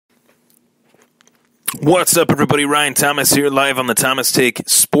What's up, everybody? Ryan Thomas here, live on the Thomas Take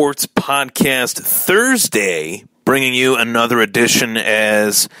Sports Podcast Thursday, bringing you another edition.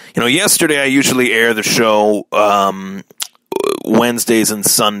 As you know, yesterday I usually air the show Wednesdays and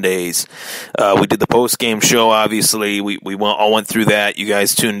Sundays. We did the post-game show, obviously. We all went through that. You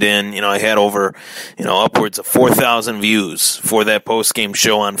guys tuned in. I had over, upwards of 4,000 views for that post-game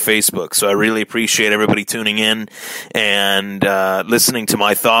show on Facebook. So I really appreciate everybody tuning in and listening to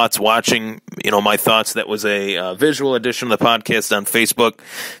my thoughts, watching, my thoughts. That was a visual edition of the podcast on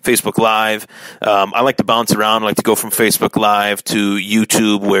Facebook Live. I like to bounce around. I like to go from Facebook Live to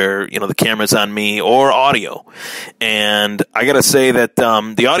YouTube where, the camera's on me, or audio. And I got to say that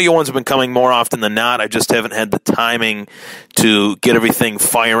the audio ones have been coming more often than not. I just haven't had the timing to get everything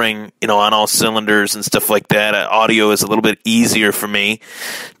firing, on all cylinders and stuff like that. Audio is a little bit easier for me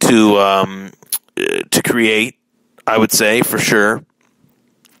to create, I would say, for sure.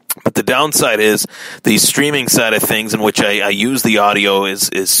 But the downside is the streaming side of things, in which I use the audio, is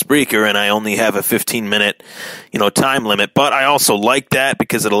Spreaker, and I only have a 15-minute, time limit. But I also like that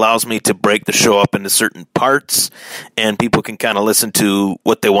because it allows me to break the show up into certain parts, and people can kind of listen to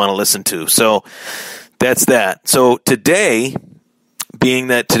what they want to listen to. So that's that. So today, being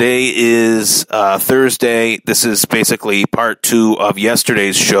that today is Thursday, this is basically part 2 of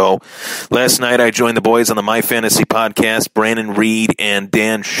yesterday's show. Last night I joined the boys on the My Fantasy podcast, Brandon Reed and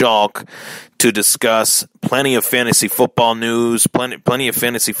Dan Schalk, to discuss plenty of fantasy football news, plenty of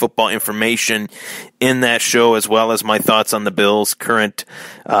fantasy football information in that show, as well as my thoughts on the Bills' current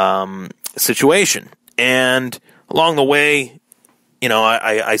situation. And along the way,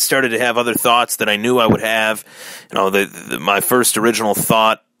 I started to have other thoughts that I knew I would have. My first original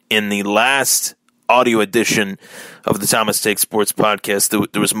thought in the last audio edition of the Thomas Take Sports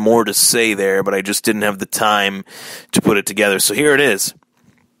Podcast, there was more to say there, but I just didn't have the time to put it together. So here it is.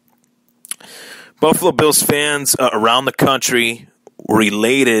 Buffalo Bills fans around the country were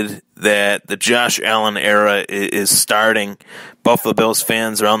elated that the Josh Allen era is starting. Buffalo Bills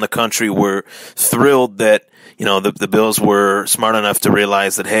fans around the country were thrilled that the Bills were smart enough to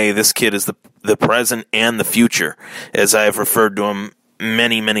realize that, hey, this kid is the present and the future, as I have referred to him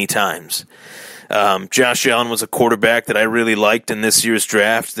many, many times. Josh Allen was a quarterback that I really liked in this year's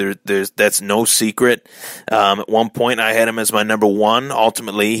draft. That's no secret. At one point, I had him as my number 1.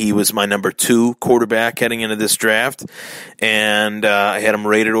 Ultimately, he was my number 2 quarterback heading into this draft. And I had him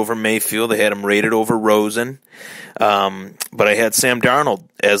rated over Mayfield. I had him rated over Rosen. But I had Sam Darnold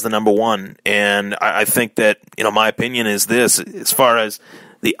as the number 1. And I think that, my opinion is this, as far as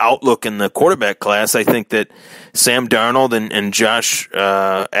the outlook in the quarterback class, I think that Sam Darnold and Josh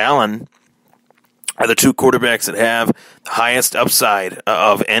Allen are the 2 quarterbacks that have the highest upside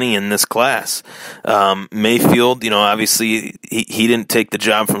of any in this class. Mayfield, obviously he didn't take the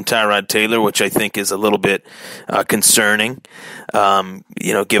job from Tyrod Taylor, which I think is a little bit concerning. Given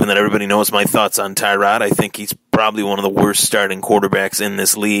that everybody knows my thoughts on Tyrod, I think he's probably one of the worst starting quarterbacks in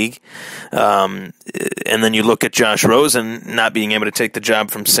this league. And then you look at Josh Rosen not being able to take the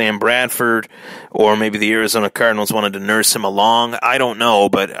job from Sam Bradford, or maybe the Arizona Cardinals wanted to nurse him along. I don't know,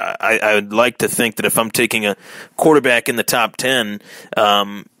 but I would like to think that if I'm taking a quarterback in the top 10,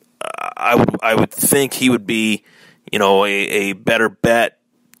 I would think he would be, a better bet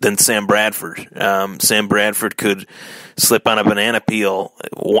than Sam Bradford. Sam Bradford could slip on a banana peel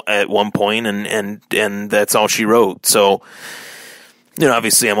at one point, and that's all she wrote. So,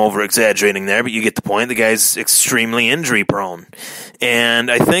 obviously I'm over-exaggerating there, but you get the point. The guy's extremely injury-prone.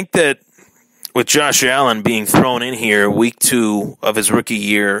 And I think that with Josh Allen being thrown in here week 2 of his rookie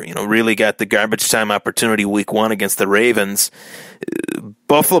year, really got the garbage time opportunity week 1 against the Ravens,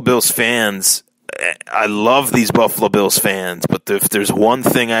 Buffalo Bills fans, I love these Buffalo Bills fans, but if there's one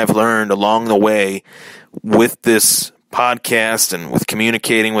thing I've learned along the way with this podcast and with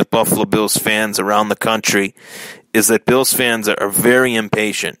communicating with Buffalo Bills fans around the country, is that Bills fans are very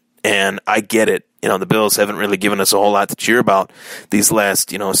impatient, and I get it. The Bills haven't really given us a whole lot to cheer about these last,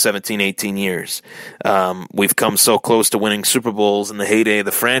 17, 18 years. We've come so close to winning Super Bowls in the heyday of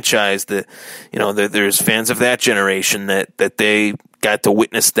the franchise that, there's fans of that generation that they got to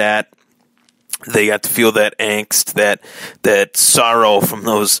witness that. They got to feel that angst, that sorrow from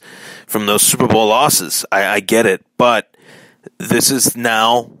those Super Bowl losses. I get it, but this is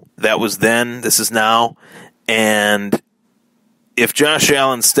now. That was then. This is now. And if Josh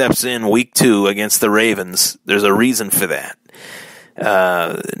Allen steps in week 2 against the Ravens, there's a reason for that.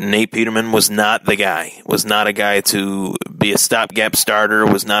 Nate Peterman was not the guy. Was not a guy to be a stopgap starter.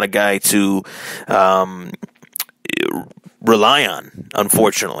 Was not a guy to rely on,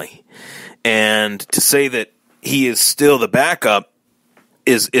 unfortunately. And to say that he is still the backup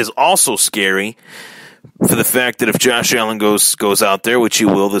is also scary for the fact that if Josh Allen goes out there, which he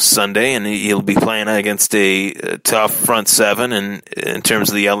will this Sunday, and he'll be playing against a tough front seven, and in terms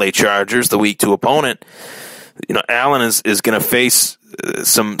of the LA Chargers, the week 2 opponent, Allen is going to face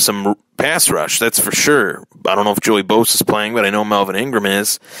some pass rush, that's for sure. I don't know if Joey Bosa is playing, but I know Melvin Ingram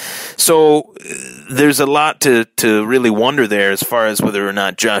is. So there's a lot to really wonder there as far as whether or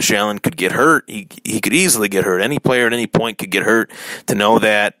not Josh Allen could get hurt. He could easily get hurt. Any player at any point could get hurt. To know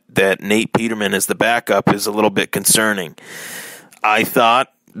that Nate Peterman as the backup is a little bit concerning. I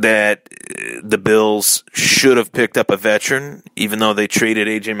thought that the Bills should have picked up a veteran, even though they traded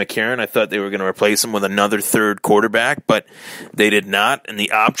A.J. McCarron. I thought they were going to replace him with another third quarterback, but they did not, and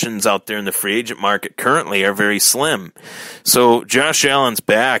the options out there in the free agent market currently are very slim. So Josh Allen's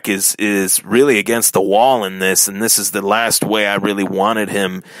back is really against the wall in this, and this is the last way I really wanted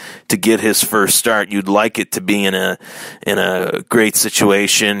him to get his first start. You'd like it to be in a great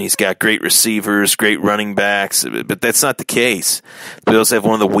situation. He's got great receivers, great running backs, but that's not the case. The Bills have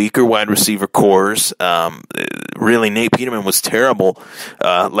one of the weaker wide receiver cores. Really, Nate Peterman was terrible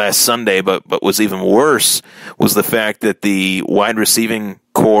last Sunday, but was even worse was the fact that the wide receiving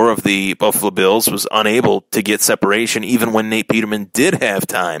core of the Buffalo Bills was unable to get separation even when Nate Peterman did have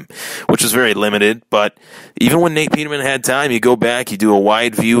time, which was very limited. But even when Nate Peterman had time, you go back, you do a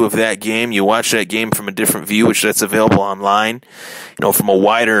wide view of that game, you watch that game from a different view, which that's available online, from a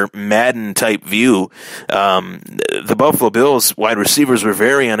wider Madden type view. The Buffalo Bills wide receivers were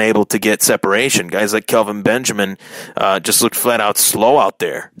very unable to get separation. Guys like Kelvin Benjamin just looked flat out slow out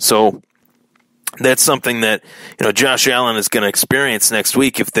there. So that's something that Josh Allen is going to experience next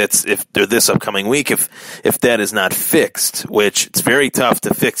week if they're this upcoming week if that is not fixed, which it's very tough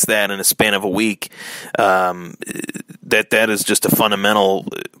to fix that in a span of a week. That is just a fundamental,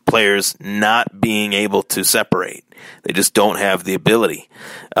 players not being able to separate. They just don't have the ability.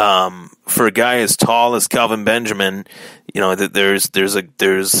 For a guy as tall as Kelvin Benjamin, that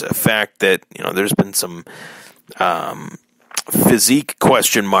there's a fact that there's been some physique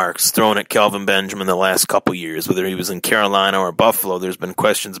question marks thrown at Kelvin Benjamin the last couple years, whether he was in Carolina or Buffalo. There's been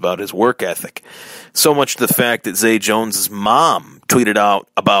questions about his work ethic. So much to the fact that Zay Jones' mom tweeted out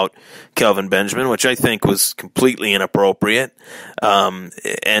about Kelvin Benjamin, which I think was completely inappropriate,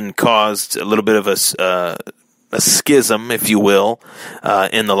 and caused a little bit of a schism, if you will,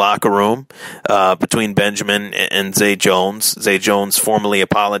 in the locker room between Benjamin and Zay Jones. Zay Jones formally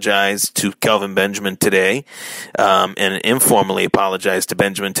apologized to Kelvin Benjamin today, and informally apologized to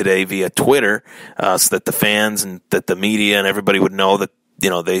Benjamin today via Twitter, so that the fans and that the media and everybody would know that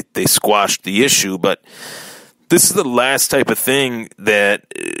they squashed the issue. But this is the last type of thing that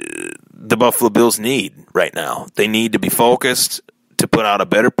the Buffalo Bills need right now. They need to be focused to put out a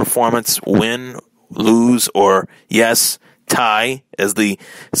better performance, win, lose, or yes, tie, as the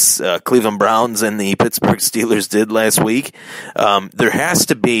Cleveland Browns and the Pittsburgh Steelers did last week. There has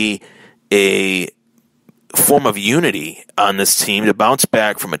to be a form of unity on this team to bounce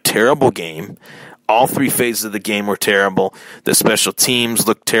back from a terrible game. All three phases of the game were terrible. The special teams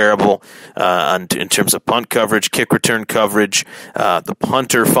looked terrible in terms of punt coverage, kick return coverage. The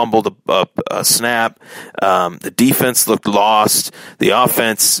punter fumbled a snap. The defense looked lost. The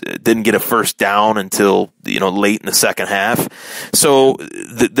offense didn't get a first down until late in the second half. So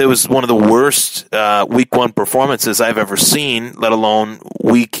there was one of the worst week 1 performances I've ever seen, let alone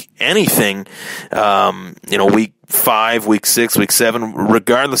week anything. Week 5, week 6, week 7,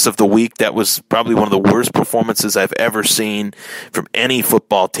 regardless of the week, that was probably one of the worst performances I've ever seen from any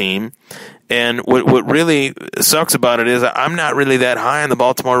football team. And what really sucks about it is I'm not really that high on the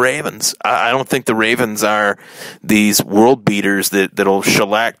Baltimore Ravens. I don't think the Ravens are these world beaters that'll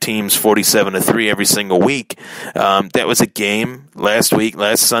shellac teams 47-3 every single week. That was a game last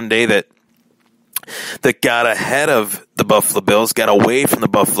Sunday that got ahead of the Buffalo Bills, got away from the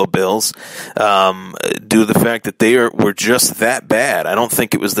Buffalo Bills due to the fact that they were just that bad. I don't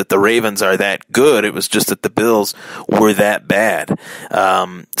think it was that the Ravens are that good. It was just that the Bills were that bad.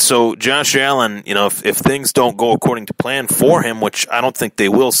 So Josh Allen, if things don't go according to plan for him, which I don't think they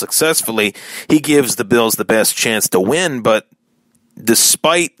will successfully, he gives the Bills the best chance to win. But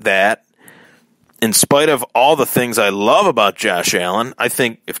despite that, in spite of all the things I love about Josh Allen, I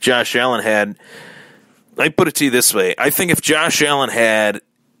think if Josh Allen had, I put it to you this way, I think if Josh Allen had,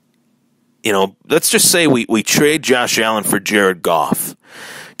 let's just say we trade Josh Allen for Jared Goff.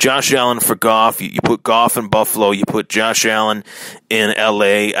 Josh Allen for Goff, you put Goff in Buffalo, you put Josh Allen in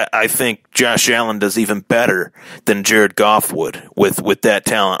L.A., I think Josh Allen does even better than Jared Goff would with that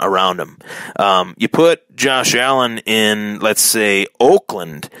talent around him. You put Josh Allen in, let's say,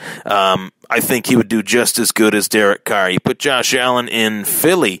 Oakland, I think he would do just as good as Derek Carr. You put Josh Allen in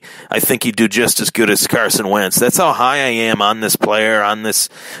Philly, I think he'd do just as good as Carson Wentz. That's how high I am on this player, on this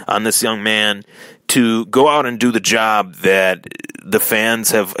young man, to go out and do the job that the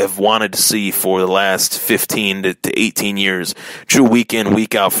fans have wanted to see for the last 15 to 18 years. True week in,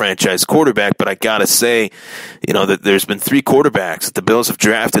 week out franchise quarterback. But I got to say, that there's been 3 quarterbacks that the Bills have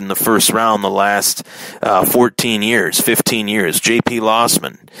drafted in the first round the last 15 years. J.P.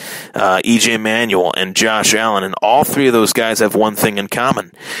 Lossman, E.J. Manuel, and Josh Allen. And all 3 of those guys have one thing in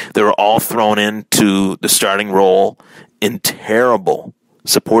common. They were all thrown into the starting role in terrible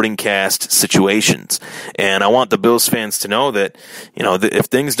supporting cast situations. And I want the Bills fans to know that, if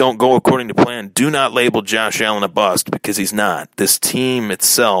things don't go according to plan, do not label Josh Allen a bust, because he's not. This team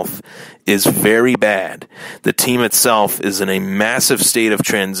itself is very bad. The team itself is in a massive state of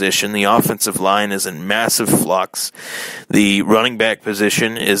transition. The offensive line is in massive flux. The running back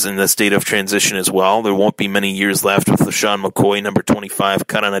position is in the state of transition as well. There won't be many years left with LaShawn McCoy, number 25,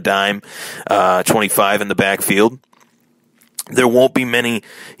 cut on a dime, 25 in the backfield. There won't be many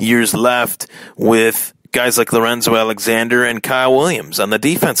years left with guys like Lorenzo Alexander and Kyle Williams on the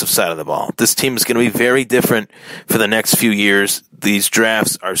defensive side of the ball. This team is going to be very different for the next few years. These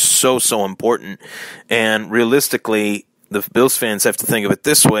drafts are so important. And realistically, the Bills fans have to think of it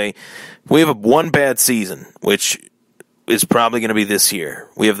this way. We have one bad season, which is probably going to be this year.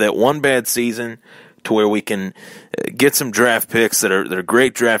 We have that one bad season to where we can get some draft picks that are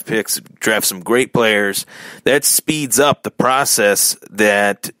great draft picks, draft some great players. That speeds up the process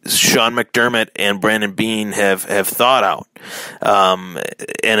that Sean McDermott and Brandon Beane have thought out.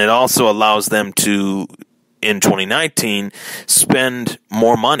 And it also allows them to, in 2019, spend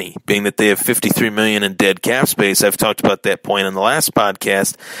more money, being that they have $53 million in dead cap space. I've talked about that point in the last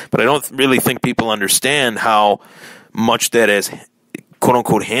podcast, but I don't really think people understand how much that has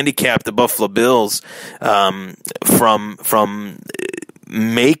quote-unquote handicapped the Buffalo Bills from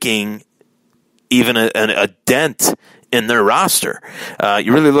making even a dent in their roster.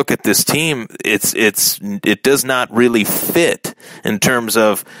 You really look at this team, it does not really fit in terms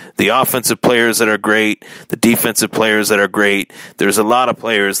of the offensive players that are great, the defensive players that are great. There's a lot of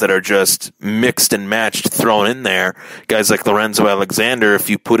players that are just mixed and matched, thrown in there. Guys like Lorenzo Alexander, if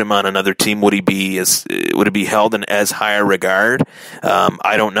you put him on another team, would he be held in as high a regard?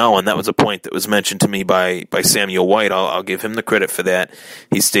 I don't know, and that was a point that was mentioned to me by Samuel White. I'll give him the credit for that.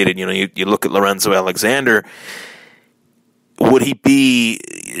 He stated, you look at Lorenzo Alexander, would he be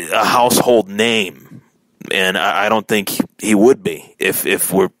a household name? And I don't think he would be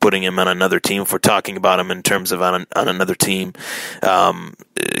if we're putting him on another team, if we're talking about him in terms of on another team.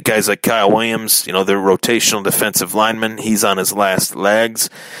 Guys like Kyle Williams, they're rotational defensive linemen. He's on his last legs.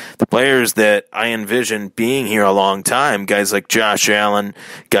 The players that I envision being here a long time, guys like Josh Allen,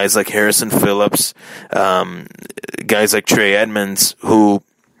 guys like Harrison Phillips, guys like Trey Edmonds, who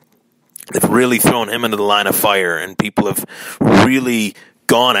they've really thrown him into the line of fire, and people have really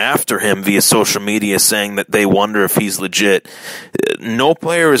gone after him via social media saying that they wonder if he's legit. No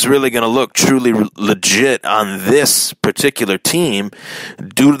player is really going to look truly legit on this particular team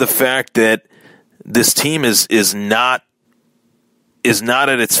due to the fact that this team is not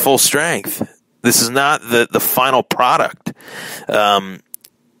at its full strength. This is not the final product. I'd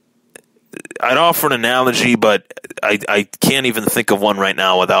offer an analogy, but I can't even think of one right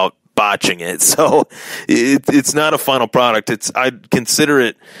now without botching it. So it's not a final product. I'd consider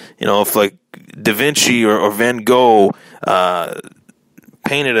it, if like Da Vinci or Van Gogh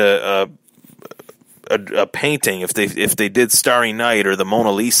painted a painting, if they did Starry Night or the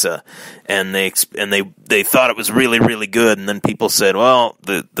Mona Lisa, and they thought it was really, really good, and then people said, well,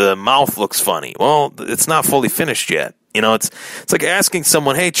 the mouth looks funny. Well, it's not fully finished yet. It's like asking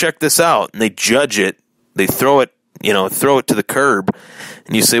someone, hey, check this out, and they judge it, they throw it to the curb,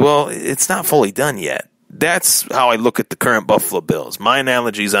 and you say, well, it's not fully done yet. That's how I look at the current Buffalo Bills. My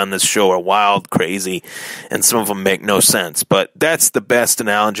analogies on this show are wild, crazy, and some of them make no sense. But that's the best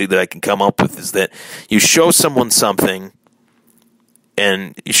analogy that I can come up with, is that you show someone something,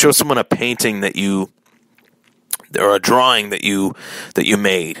 and you show someone a painting or a drawing that you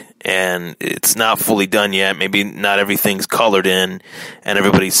made, and it's not fully done yet. Maybe not everything's colored in, and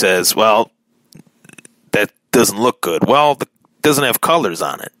everybody says, well, that doesn't look good. Well, it doesn't have colors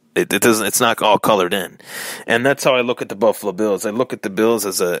on it. It doesn't. It's not all colored in, and that's how I look at the Buffalo Bills. I look at the Bills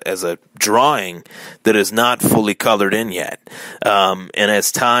as a drawing that is not fully colored in yet. And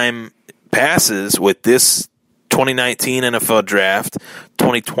as time passes with this 2019 NFL draft,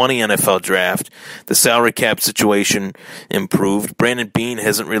 2020 NFL draft, the salary cap situation improved. Brandon Beane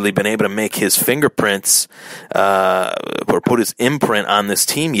hasn't really been able to make his fingerprints or put his imprint on this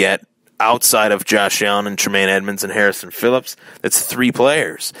team yet. outside of Josh Allen and Tremaine Edmonds and Harrison Phillips. That's 3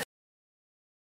 players.